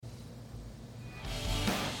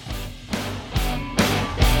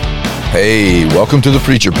Hey, welcome to the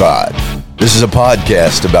Preacher Pod. This is a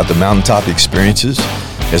podcast about the mountaintop experiences,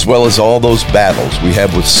 as well as all those battles we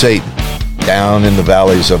have with Satan down in the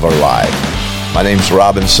valleys of our life. My name's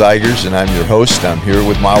Robin Seigers, and I'm your host. I'm here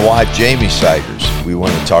with my wife, Jamie Seigers. We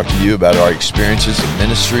want to talk to you about our experiences in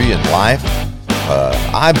ministry and life.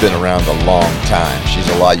 I've been around a long time. She's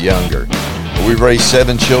a lot younger. But we've raised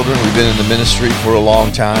 7 children. We've been in the ministry for a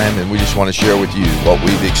long time, and we just want to share with you what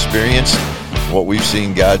we've experienced, what we've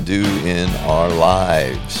seen God do in our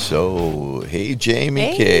lives. So, hey,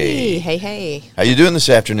 Jamie K. Hey. How you doing this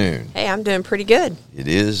afternoon? Hey, I'm doing pretty good. It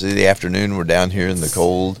is the afternoon. We're down here in the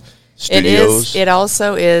cold studios. It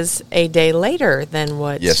also is a day later than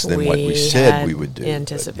what what we said we would do.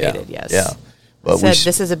 Anticipated, yes. Yeah. But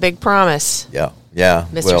this is a big promise. Yeah.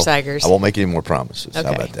 Mr. Seigers. I won't make any more promises. Okay,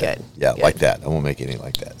 How about that? Good. Yeah, good. like that. I won't make any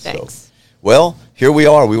like that. Thanks. So, well, here we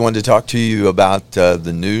are. We wanted to talk to you about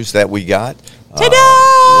the news that we got. Ta-da!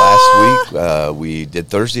 Last week, we did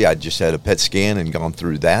Thursday. I just had a PET scan and gone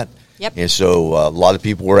through that. Yep. And so a lot of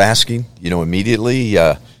people were asking, immediately,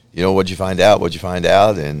 what'd you find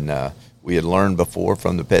out? And we had learned before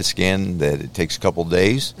from the PET scan that it takes a couple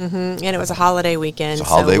days. Mm-hmm. And it was a holiday weekend,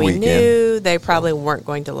 so we knew they probably weren't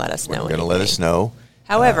going to let us know anything. Going to let us know.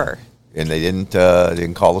 However. And they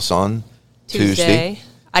didn't call us on Tuesday.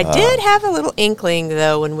 I did have a little inkling,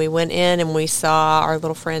 though, when we went in and we saw our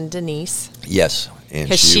little friend Denise. Yes.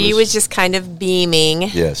 Because she was just kind of beaming.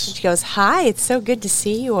 Yes. She goes, "Hi, it's so good to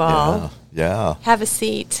see you all. Yeah. Have a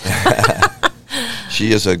seat."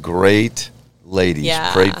 She is a great lady. Yeah.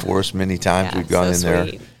 She's prayed for us many times. We've gone in there.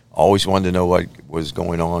 Sweet. Always wanted to know what was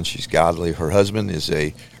going on. She's godly. Her husband is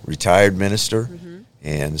a retired minister. Mm-hmm.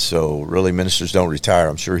 And so really ministers don't retire.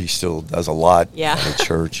 I'm sure he still does a lot at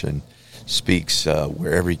church and speaks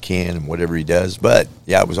wherever he can and whatever he does. But,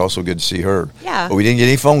 it was also good to see her. Yeah. But we didn't get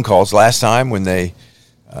any phone calls. Last time when the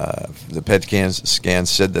PET scan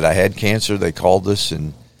said that I had cancer, they called us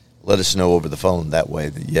and let us know over the phone that way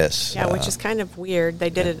that yes. Yeah, which is kind of weird.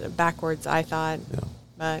 They did it backwards, I thought. Yeah.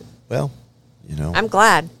 But well, I'm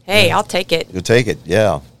glad. Hey, I'll take it. You'll take it.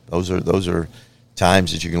 Yeah. Those are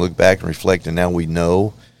times that you can look back and reflect, and now we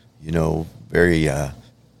know, very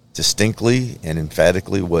distinctly and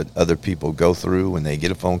emphatically what other people go through when they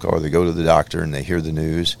get a phone call or they go to the doctor and they hear the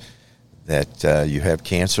news that you have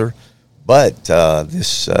cancer. But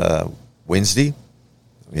this Wednesday,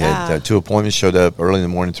 we had 2 appointments, showed up early in the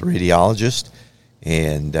morning to radiologist,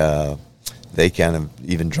 and they kind of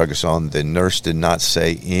even drug us on. The nurse did not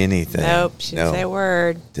say anything. Nope, she didn't say a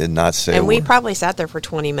word. Did not say a word. And we probably sat there for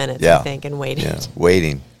 20 minutes, I think, and waited. Yeah,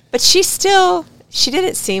 waiting. But she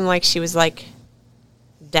didn't seem like she was like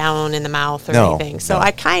down in the mouth or anything. So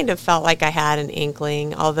I kind of felt like I had an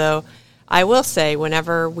inkling, although I will say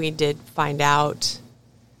whenever we did find out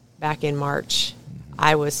back in March,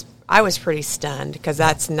 I was pretty stunned because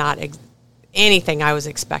that's not anything I was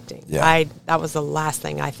expecting. Yeah. That was the last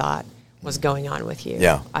thing I thought was going on with you.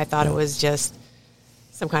 Yeah. I thought it was just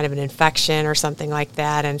some kind of an infection or something like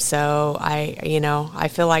that. And so I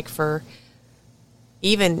feel like for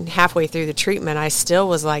even halfway through the treatment, I still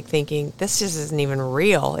was like thinking, this just isn't even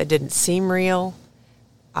real. It didn't seem real.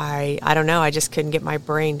 I don't know. I just couldn't get my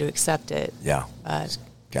brain to accept it. Yeah. It's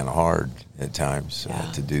kind of hard at times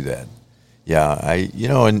to do that. Yeah.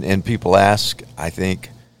 And people ask, I think,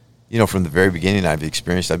 from the very beginning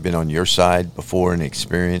I've been on your side before and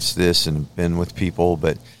experienced this and been with people,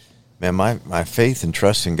 but man, my faith and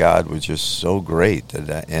trust in God was just so great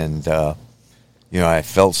I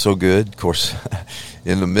felt so good. Of course,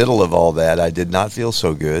 in the middle of all that, I did not feel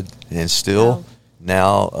so good, and still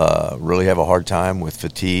now really have a hard time with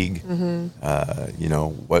fatigue. Mm-hmm.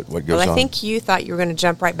 What goes on. Well, I think you thought you were going to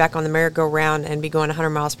jump right back on the merry-go-round and be going 100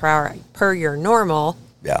 miles per hour per your normal.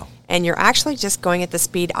 Yeah. And you're actually just going at the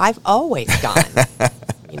speed I've always gone.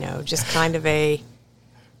 Just kind of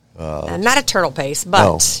not a turtle pace,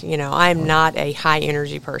 but, I'm not a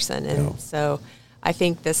high-energy person, and so I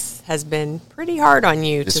think this has been pretty hard on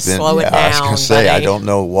you to slow it down. I was going to say, I don't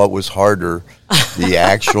know what was harder, the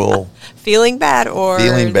actual feeling bad or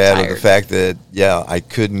the fact that I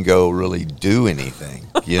couldn't go really do anything,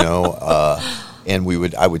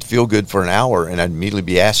 and I would feel good for an hour, and I'd immediately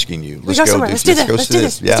be asking you, let's do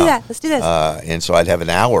this. And so I'd have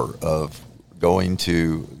an hour of going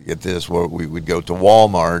to get this, where we would go to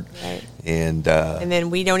Walmart, and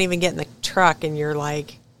then we don't even get in the truck, and you're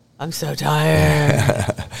like, I'm so tired.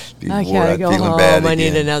 I gotta go home. I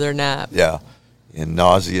need another nap. Yeah, and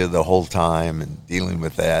nausea the whole time and dealing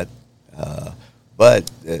with that. But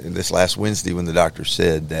this last Wednesday when the doctor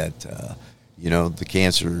said that, the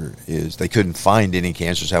cancer is, they couldn't find any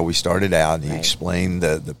cancers how we started out. And he explained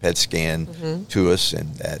the PET scan to us,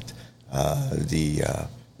 and that There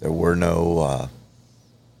were no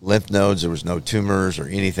lymph nodes. There was no tumors or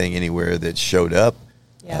anything anywhere that showed up.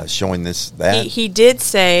 Showing that. He did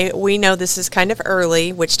say, we know this is kind of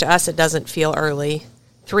early, which to us it doesn't feel early.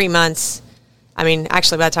 3 months. I mean,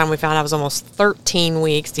 actually, by the time we found out, it was almost 13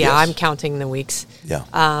 weeks. Yeah, yes. I'm counting the weeks. Yeah.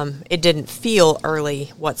 It didn't feel early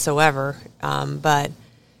whatsoever, but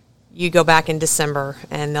you go back in December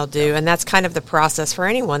and they'll do, and that's kind of the process for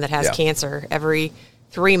anyone that has cancer. Every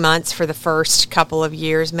 3 months for the first couple of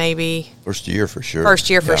years, maybe. First year for sure. First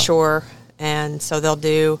year for sure. And so they'll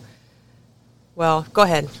do. Well, go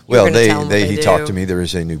ahead. Well, he talked to me. There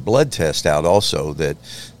is a new blood test out also that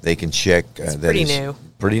they can check. It's pretty new.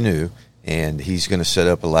 Pretty new. And he's going to set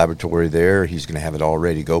up a laboratory there. He's going to have it all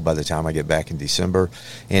ready to go by the time I get back in December.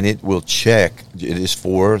 And it will check. It is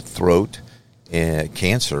for throat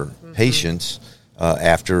cancer patients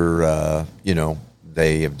after,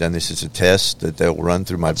 they have done this as a test that they'll run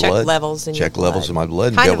through my blood. Check levels in your blood. Levels in my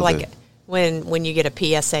blood. Kind of like when you get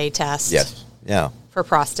a PSA test. Yes. Yeah. For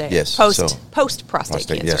prostate. Yes. Post prostate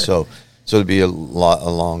cancer. Yeah. So it'll be a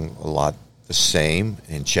lot the same,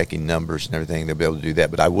 and checking numbers and everything. They'll be able to do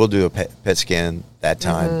that. But I will do a PET scan that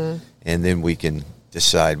time, and then we can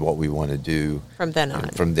decide what we want to do from then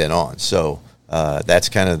on. So that's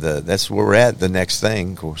kind of that's where we're at. The next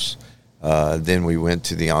thing, of course. Then we went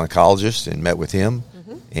to the oncologist and met with him,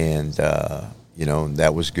 and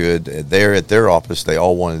that was good. There at their office, they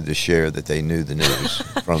all wanted to share that they knew the news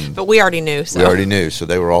from. But we already knew. So. We already knew, so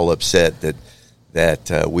they were all upset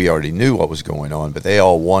that we already knew what was going on. But they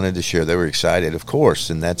all wanted to share. They were excited, of course,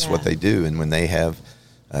 and that's what they do. And when they have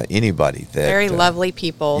anybody that very lovely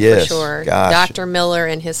people, yes, for sure. Gosh. Dr. Miller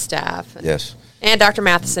and his staff. Yes. And Dr.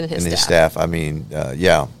 Matheson and his staff. I mean,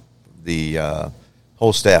 the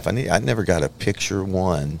whole staff. I never got a picture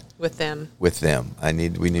with them.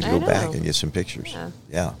 We need to go back and get some pictures.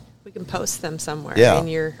 Yeah. We can post them somewhere. Yeah.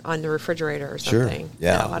 on the refrigerator or something. Sure.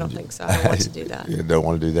 Yeah. No, I don't think so. I don't want to do that. You don't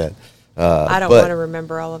want to do that. I don't want to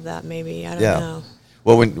remember all of that. Maybe I don't know.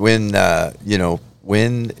 Well,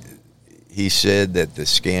 when he said that the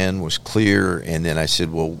scan was clear, and then I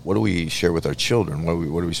said, "Well, what do we share with our children?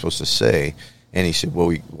 What are we supposed to say?" And he said,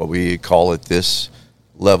 "Well, what we call at this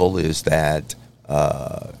level is that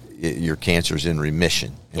your cancer is in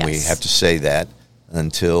remission, and we have to say that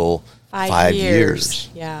until 5 years."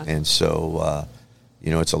 Yeah, and so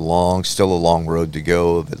it's still a long road to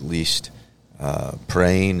go of at least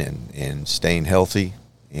praying and staying healthy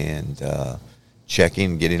and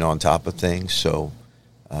checking, getting on top of things. So,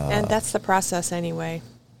 and that's the process anyway.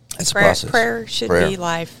 That's the process. Prayer should be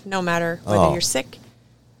life, no matter whether you're sick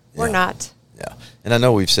or not. Yeah, and I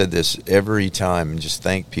know we've said this every time, and just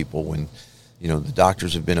thank people when, the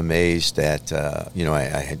doctors have been amazed that,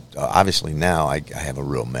 I had, obviously now I have a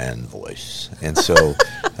real man voice. And so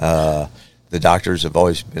the doctors have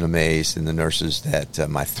always been amazed, and the nurses, that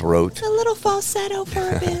my throat. It's a little falsetto for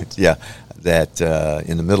a bit. Yeah, that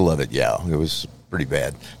in the middle of it, it was pretty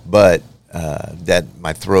bad. But that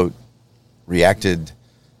my throat reacted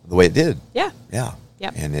the way it did. Yeah. Yeah.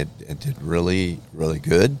 Yep. And it did really, really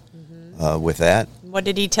good with that. What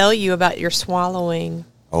did he tell you about your swallowing?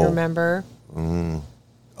 Oh. Remember?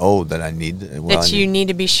 That I need... you need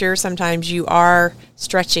to be sure sometimes you are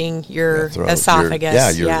stretching your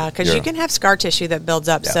esophagus. Because you can have scar tissue that builds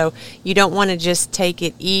up. Yeah. So you don't want to just take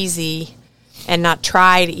it easy and not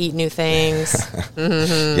try to eat new things.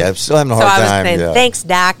 Yeah, I'm still having a hard time. So I was saying, thanks,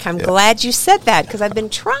 Doc. I'm glad you said that, because I've been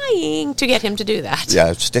trying to get him to do that.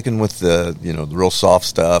 Yeah, sticking with the real soft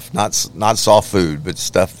stuff, not soft food, but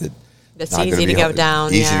stuff that's easy to go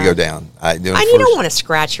down. Easy to go down. And you don't want to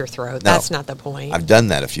scratch your throat. No, that's not the point. I've done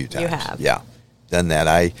that a few times. You have. Yeah, done that.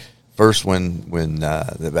 I first when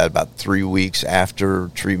about 3 weeks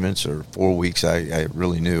after treatments, or 4 weeks, I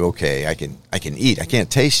really knew, okay, I can eat. I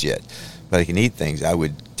can't taste yet, but I can eat things. I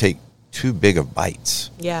would take too big of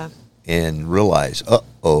bites. Yeah. And realize,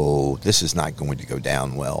 this is not going to go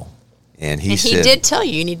down well. And he did tell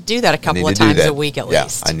you need to do that a couple of times a week at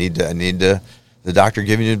least. I need to. The doctor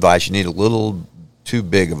giving you advice, you need a little too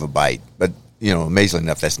big of a bite. But, amazingly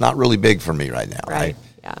enough, that's not really big for me right now. Right.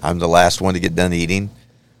 Yeah. I'm the last one to get done eating.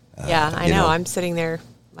 I know. I'm sitting there,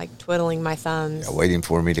 like, twiddling my thumbs. Yeah, waiting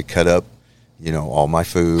for me to cut up, all my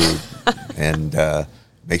food and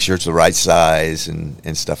make sure it's the right size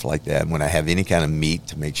and stuff like that. And when I have any kind of meat,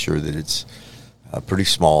 to make sure that it's pretty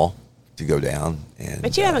small to go down.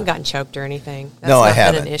 But you haven't gotten choked or anything. That's I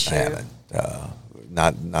haven't. Been an issue. I haven't.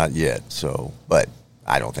 Not yet. So, but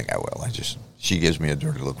I don't think I will. She gives me a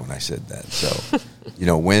dirty look when I said that. So,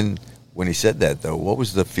 when he said that, though, what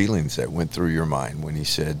was the feelings that went through your mind when he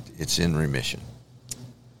said it's in remission?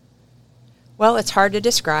 Well, it's hard to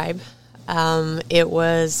describe. It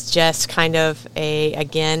was just kind of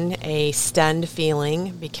a stunned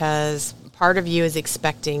feeling, because part of you is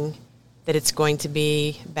expecting that it's going to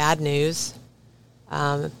be bad news.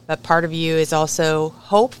 But part of you is also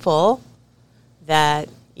hopeful that,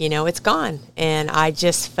 it's gone. And I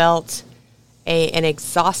just felt an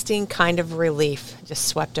exhausting kind of relief just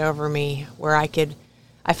swept over me, where I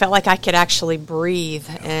felt like I could actually breathe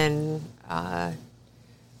and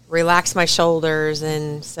relax my shoulders.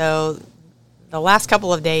 And so the last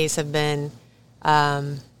couple of days have been,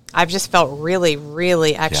 I've just felt really,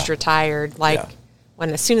 really extra tired. Like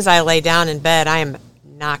as soon as I lay down in bed, I am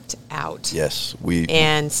knocked out. Yes,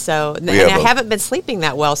 I haven't been sleeping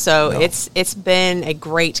that well. So it's been a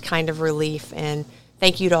great kind of relief. And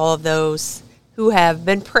thank you to all of those who have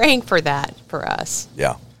been praying for that for us.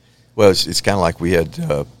 Yeah. Well, it's kind of like we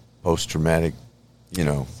had post-traumatic,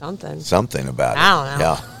 something about it. I don't know.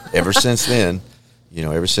 Yeah. Ever since then,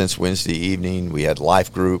 ever since Wednesday evening, we had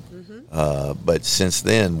life group. But since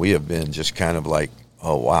then, we have been just kind of like,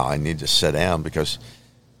 oh, wow, I need to sit down, because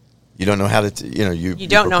you don't know how to, you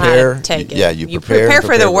don't know how to take it. Yeah, you prepare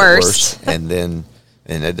for the worst.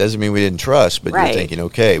 And it doesn't mean we didn't trust, but you're thinking,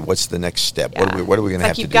 okay, what's the next step? Yeah. What are we going to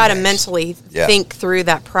have to do? You've got to mentally think through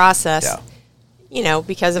that process. Yeah.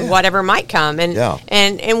 Because of whatever might come.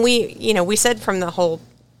 And we said from the whole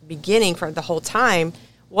beginning, for the whole time,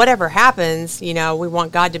 whatever happens, we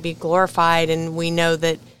want God to be glorified, and we know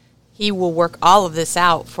that He will work all of this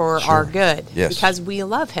out for our good, because we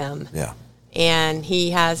love Him. Yeah. And He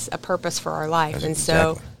has a purpose for our life.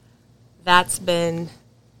 So that's been,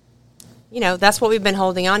 that's what we've been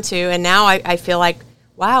holding on to. And now I feel like,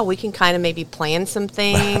 wow, we can kind of maybe plan some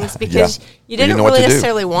things, because you didn't really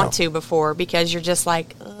necessarily want to before, because you're just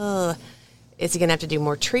like, ugh, is he going to have to do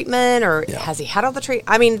more treatment, or has he had all the treatment?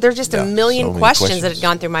 I mean, there's just a million questions that have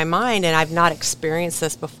gone through my mind, and I've not experienced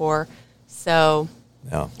this before. So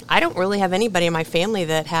I don't really have anybody in my family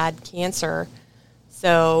that had cancer.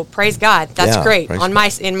 So praise God. That's great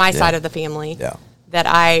in my side of the family that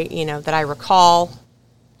I recall.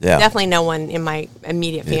 Yeah. Definitely no one in my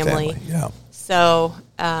immediate family. Yeah. So,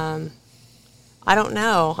 I don't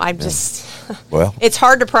know. I'm just, it's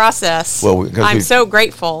hard to process. Well, I'm so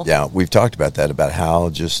grateful. Yeah, we've talked about that, about how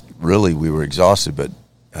just really we were exhausted, but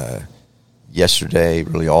yesterday,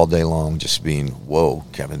 really all day long, just being,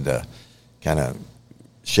 having to kind of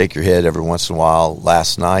shake your head every once in a while.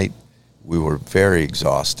 Last night, we were very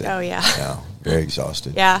exhausted. Oh, yeah. Yeah, very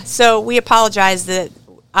exhausted. Yeah, so we apologize that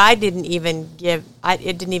it didn't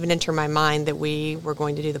even enter my mind that we were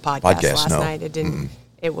going to do the podcast last night. It didn't. Mm-mm.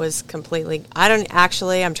 It was completely, I'm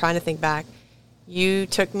trying to think back. You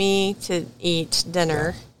took me to eat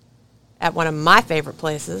dinner at one of my favorite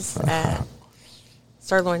places at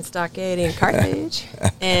Sirloin Stockade in Carthage.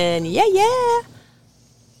 And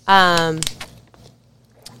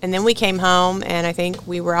and then we came home, and I think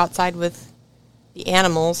we were outside with the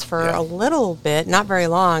animals for a little bit, not very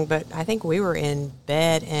long, but I think we were in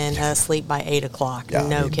bed and asleep by 8 o'clock. Yeah,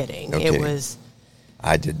 no kidding. It was.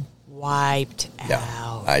 I did. Wiped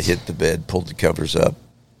out. I hit the bed, pulled the covers up,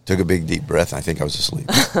 took a big deep breath. I think I was asleep.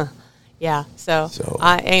 Yeah. So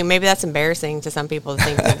maybe that's embarrassing to some people to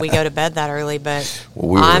think that we go to bed that early, but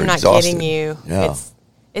I'm not kidding you. Yeah.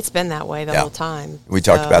 It's been that way the whole time. We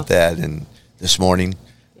talked about that this morning.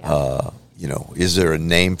 Is there a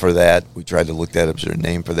name for that? We tried to look that up. Is there a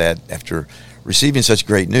name for that? After receiving such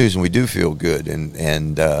great news, and we do feel good,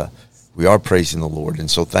 and we are praising the Lord,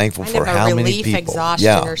 and so thankful for how many people.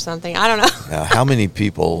 Exhaustion or something. I don't know. How many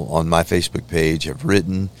people on my Facebook page have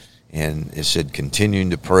written and it said continuing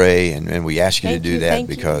to pray, and we ask you to do that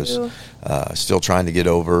because still trying to get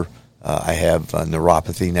over. I have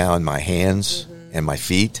neuropathy now in my hands and my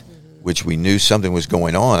feet, which we knew something was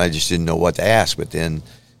going on. I just didn't know what to ask. But then,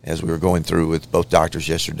 as we were going through with both doctors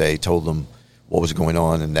yesterday, told them what was going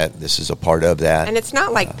on, and that this is a part of that. And it's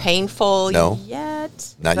not like painful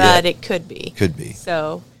yet, not yet. It could be. Could be.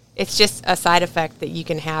 So it's just a side effect that you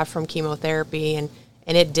can have from chemotherapy, and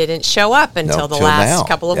it didn't show up until the last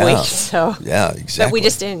couple of weeks. So exactly. But we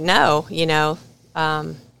just didn't know,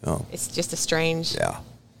 It's just a strange. Yeah.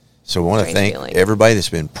 So we want to thank everybody that's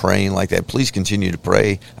been praying like that. Please continue to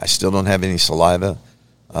pray. I still don't have any saliva,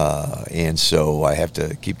 and so I have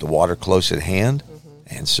to keep the water close at hand,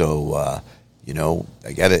 and so.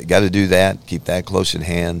 I got to do that. Keep that close at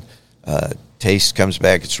hand. Taste comes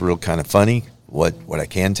back. It's real kind of funny what I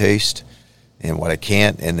can taste and what I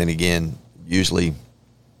can't. And then again, usually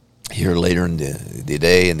here later in the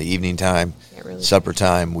day, in the evening time, supper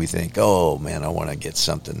time, we think, oh man, I want to get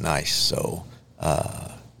something nice. So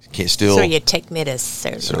can't still. So you take me to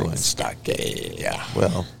sirloin stockade. Yeah.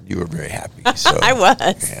 Well, you were very happy. So I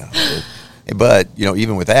was. Yeah. But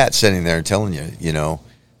even with that, sitting there and telling you,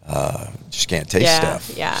 just can't taste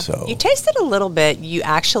stuff. Yeah. So you tasted a little bit. You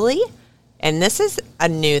actually, and this is a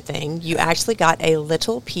new thing, you actually got a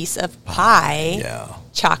little piece of pie. Yeah.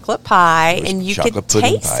 Chocolate pie, and you could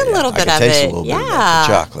taste a little bit of it. Taste a little bit of the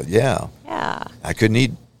chocolate. Yeah. Yeah. I couldn't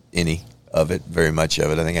eat any of it, very much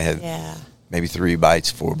of it. I think I had maybe 4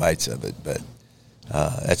 bites of it, but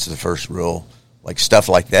that's the first real stuff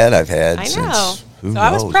like that I've had I know. since who knows,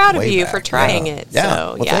 I was proud of you back. for trying it. Yeah.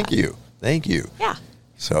 So, Well, thank you. Yeah.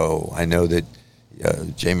 So I know that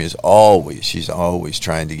Jamie she's always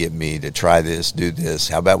trying to get me to try this, do this.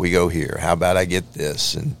 How about we go here? How about I get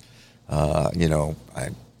this? And I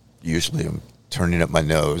usually am turning up my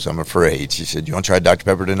nose. I'm afraid. She said, "You want to try Dr.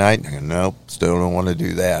 Pepper tonight?" I go, "Nope, still don't want to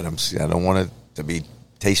do that. I don't want it to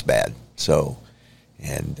taste bad." So,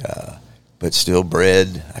 but still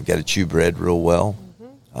bread. I've got to chew bread real well.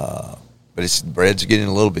 Mm-hmm. But bread's getting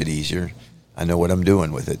a little bit easier. I know what I'm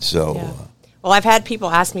doing with it. So. Yeah. Well, I've had people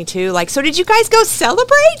ask me too, so did you guys go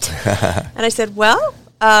celebrate? And I said, well,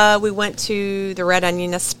 we went to the Red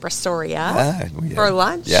Onion Espressoria for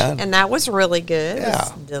lunch, and that was really good. Yeah.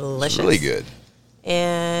 It was delicious. It was really good.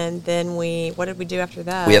 And then what did we do after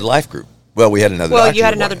that? We had life group. Well, we had another. Well, you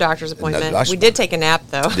had another doctor's appointment. We did take a nap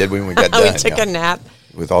though. Did we? When we got done. We took a nap.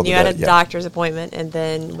 With all you had a doctor's appointment, and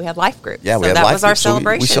then we had life group. Yeah, so we had that life was group. our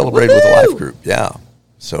celebration. We celebrated with a life group. Yeah.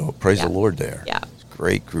 So praise the Lord there. Yeah.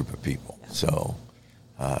 Great group of people. Yeah. So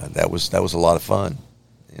that was a lot of fun,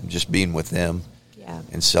 and just being with them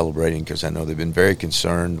and celebrating, because I know they've been very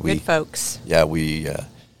concerned. Good folks. Yeah, we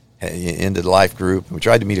ended the life group. We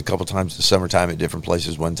tried to meet a couple times in the summertime at different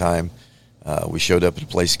places. One time we showed up at a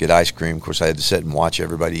place to get ice cream. Of course, I had to sit and watch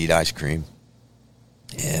everybody eat ice cream,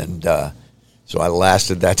 and so I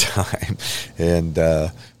lasted that time, and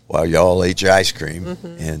while y'all ate your ice cream,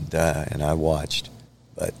 and I watched.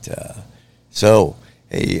 But so.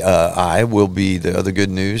 Hey, I will be. The other good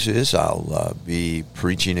news is I'll be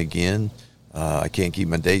preaching again. I can't keep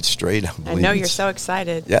my dates straight. I know you're so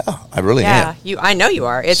excited. Yeah, I really am. I know you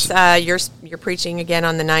are. It's you're preaching again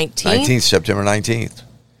on the 19th. September 19th,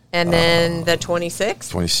 and then the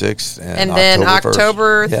 26th. 26th, and then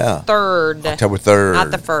October 3rd. October 3rd,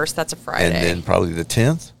 not the 1st. That's a Friday. And then probably the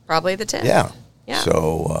 10th. Probably the 10th. Yeah.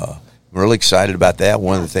 So I'm really excited about that.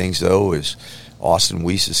 One of the things though is Austin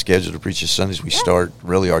Weiss is scheduled to preach this Sundays. We start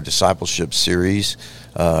really our discipleship series.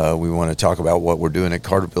 We want to talk about what we're doing at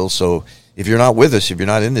Carterville. So if you're not with us, if you're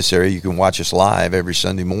not in this area, you can watch us live every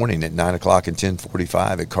Sunday morning at 9 o'clock and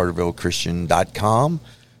 10:45 at cartervillechristian.com.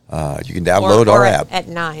 You can download our app. At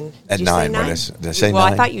 9. At 9. Did I say 9? Well,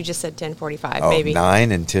 I thought you just said 10:45, maybe.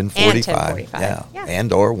 9 and 10:45. Yeah.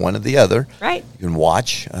 And or one or the other. Right. You can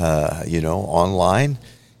watch, online.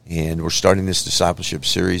 And we're starting this discipleship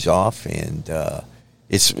series off, and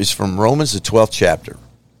it's from Romans, the 12th chapter.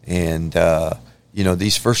 And,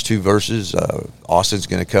 these first 2 verses, Austin's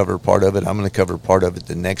going to cover part of it. I'm going to cover part of it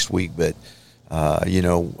the next week. But,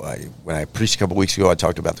 when I preached a couple weeks ago, I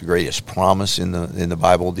talked about the greatest promise in the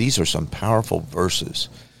Bible. These are some powerful verses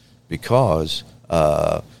because,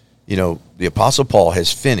 the Apostle Paul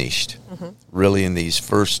has finished really in these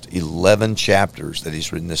first 11 chapters that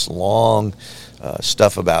he's written this long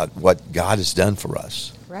stuff about what God has done for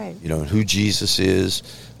us. Right. Who Jesus is,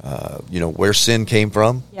 where sin came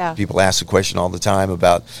from. Yeah. People ask the question all the time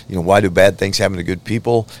about, why do bad things happen to good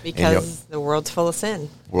people? Because the world's full of sin.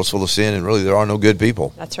 The world's full of sin, and really there are no good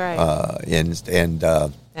people. That's right.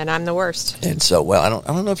 And I'm the worst. And so, well, I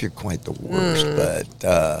don't know if you're quite the worst, but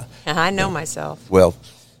I know myself. Well,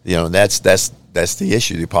 that's the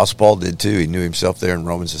issue. The Apostle Paul did too. He knew himself there in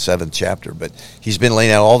Romans, the 7th chapter. But he's been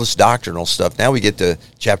laying out all this doctrinal stuff. Now we get to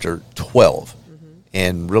chapter 12.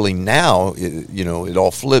 And really now, it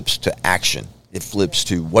all flips to action. It flips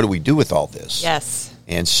to what do we do with all this? Yes.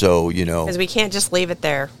 And so, because we can't just leave it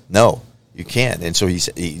there. No, you can't. And so he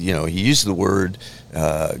used the word,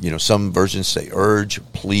 some versions say urge,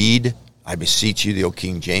 plead, I beseech you, the old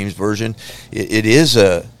King James Version. It is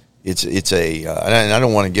and I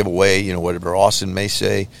don't want to give away, whatever Austin may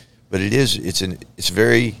say, but it's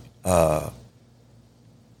very,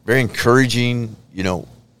 very encouraging,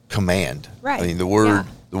 command. Right. I mean, the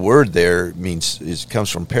word there comes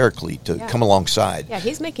from paraclete, to come alongside. Yeah,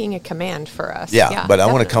 he's making a command for us. Yeah, but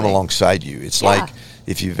I want to come alongside you. It's like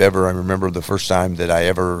if you've ever, I remember the first time that I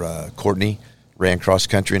ever, Courtney ran cross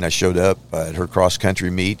country, and I showed up at her cross country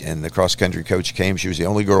meet, and the cross country coach came. She was the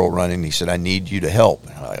only girl running. He said, I need you to help.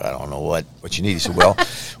 And I'm like, I don't know what you need. He said, well,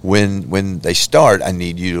 when they start, I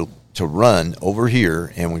need you to run over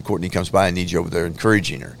here, and when Courtney comes by, I need you over there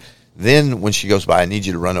encouraging her. Then when she goes by, I need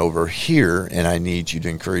you to run over here, and I need you to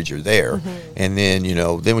encourage her there. Mm-hmm. And then,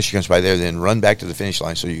 then when she comes by there, then run back to the finish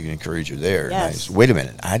line so you can encourage her there. Yes. Wait a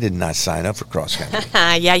minute. I did not sign up for cross country.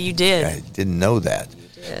 Yeah, you did. I didn't know that.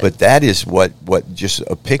 But that is what just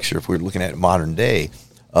a picture, if we're looking at modern day,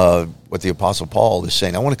 what the Apostle Paul is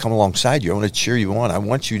saying. I want to come alongside you. I want to cheer you on. I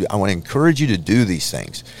want to encourage you to do these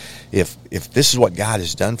things. If this is what God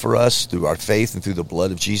has done for us through our faith and through the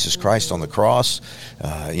blood of Jesus Christ on the cross,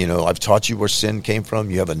 I've taught you where sin came from.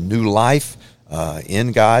 You have a new life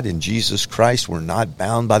in God, in Jesus Christ. We're not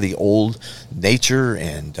bound by the old nature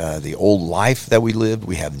and the old life that we lived.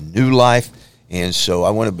 We have new life. And so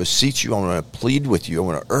I want to beseech you. I want to plead with you. I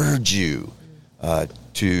want to urge you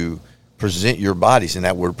to present your bodies. And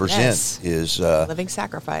that word present is living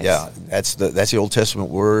sacrifice. Yeah, that's the Old Testament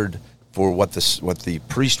word for what the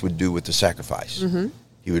priest would do with the sacrifice. Mm-hmm.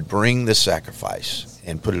 He would bring the sacrifice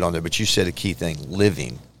and put it on there. But you said a key thing,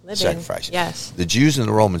 living sacrifice. Yes. The Jews and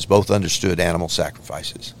the Romans both understood animal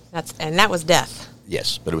sacrifices. And that was death.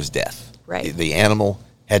 Yes, but it was death. Right. The animal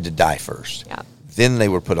had to die first. Yeah. Then they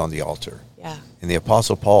were put on the altar. Yeah. And the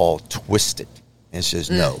Apostle Paul twisted and says,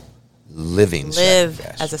 no, living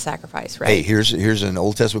sacrifice. As a sacrifice, right? Hey, here's an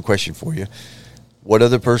Old Testament question for you. What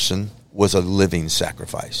other person was a living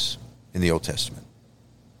sacrifice in the Old Testament?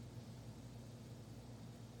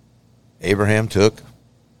 Abraham took?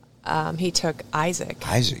 He took Isaac.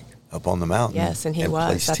 Isaac up on the mountain. Yes, and he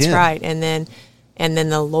was. That's him. Right. And then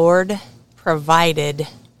the Lord provided.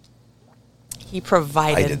 He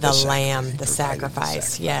provided the lamb, the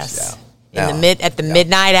sacrifice. Yes. Yeah. At the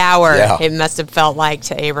midnight hour, it must have felt like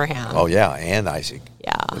to Abraham. Oh yeah, and Isaac.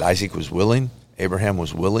 Yeah. But Isaac was willing. Abraham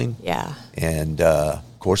was willing. Yeah. And of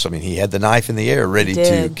course, he had the knife in the air ready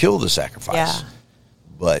to kill the sacrifice. Yeah.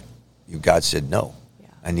 But God said, no,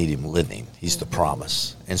 I need him living. He's the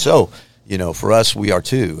promise. And so, for us, we are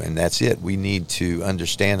too. And that's it. We need to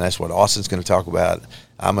understand. That's what Austin's going to talk about.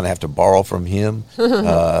 I'm going to have to borrow from him.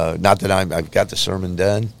 Not that I've got the sermon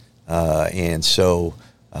done. And so,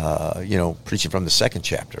 preaching from the second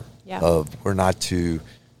chapter of we're not to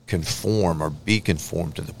conform or be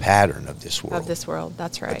conformed to the pattern of this world.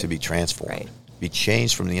 That's right. But to be transformed. Right. Be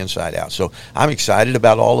changed from the inside out. So I'm excited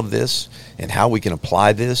about all of this and how we can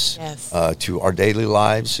apply this to our daily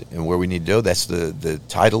lives and where we need to go. That's the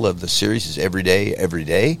title of the series is Every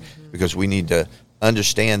Day, because we need to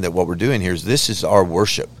understand that what we're doing here is this is our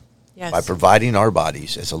worship. Yes. By providing our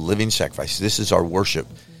bodies as a living sacrifice. This is our worship.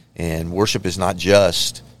 Mm-hmm. And worship is not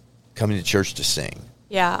just coming to church to sing.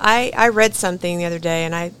 Yeah, I read something the other day,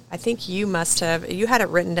 and I think you had it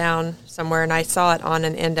written down somewhere, and I saw it on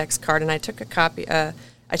an index card, and I took a copy. I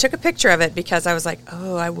took a picture of it because I was like,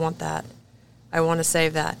 oh, I want that. I want to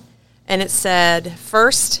save that. And it said,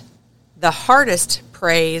 first, the hardest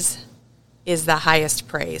praise is the highest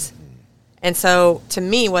praise. And so, to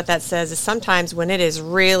me, what that says is sometimes when it is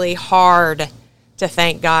really hard to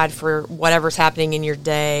thank God for whatever's happening in your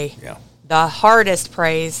day, the hardest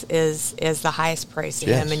praise is the highest praise to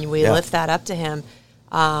Him, and we lift that up to Him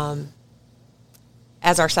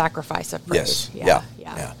as our sacrifice of praise. Yeah.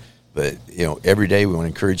 But, every day we want to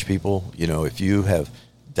encourage people, if you have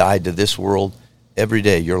died to this world, every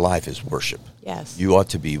day your life is worship. Yes. You ought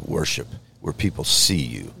to be worship where people see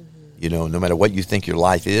you. Mm-hmm. No matter what you think your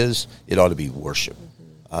life is, it ought to be worship.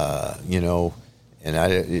 Mm-hmm.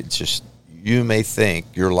 It's just, you may think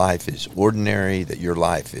your life is ordinary, that your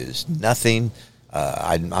life is nothing.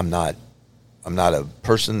 I'm not a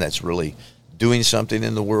person that's really doing something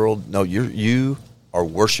in the world. No, you are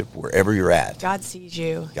worship wherever you're at. God sees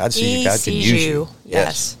you. God sees you. God can use you.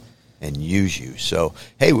 Yes. And use you. So,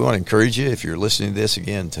 hey, we want to encourage you, if you're listening to this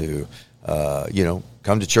again, to,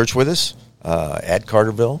 come to church with us at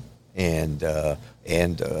Carterville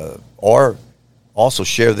or also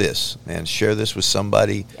share this, man. Share this with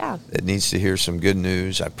somebody that needs to hear some good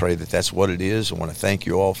news. I pray that that's what it is. I want to thank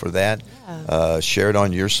you all for that. Yeah. Share it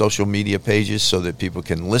on your social media pages so that people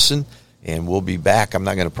can listen, and we'll be back. I'm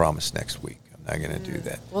not going to promise next week. I'm not going to do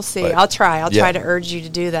that. We'll see. But I'll try. I'll try to urge you to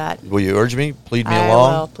do that. Will you urge me? Plead me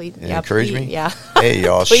along? I will. Plead, and encourage me? Yeah. Hey,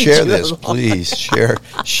 y'all, share this, please.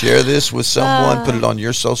 Share this with someone. Put it on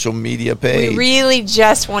your social media page. We really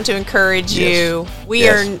just want to encourage you.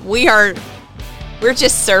 We're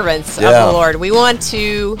just servants of the Lord. We want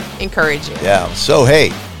to encourage you. Yeah. So,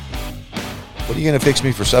 hey, what are you going to fix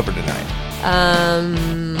me for supper tonight?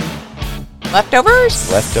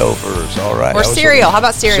 Leftovers? Leftovers, all right. Or cereal. How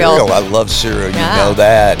about cereal? Cereal, I love cereal. You know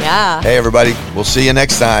that. Yeah. Hey, everybody, we'll see you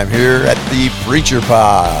next time here at the Preacher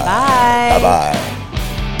Pod. Bye. Bye-bye.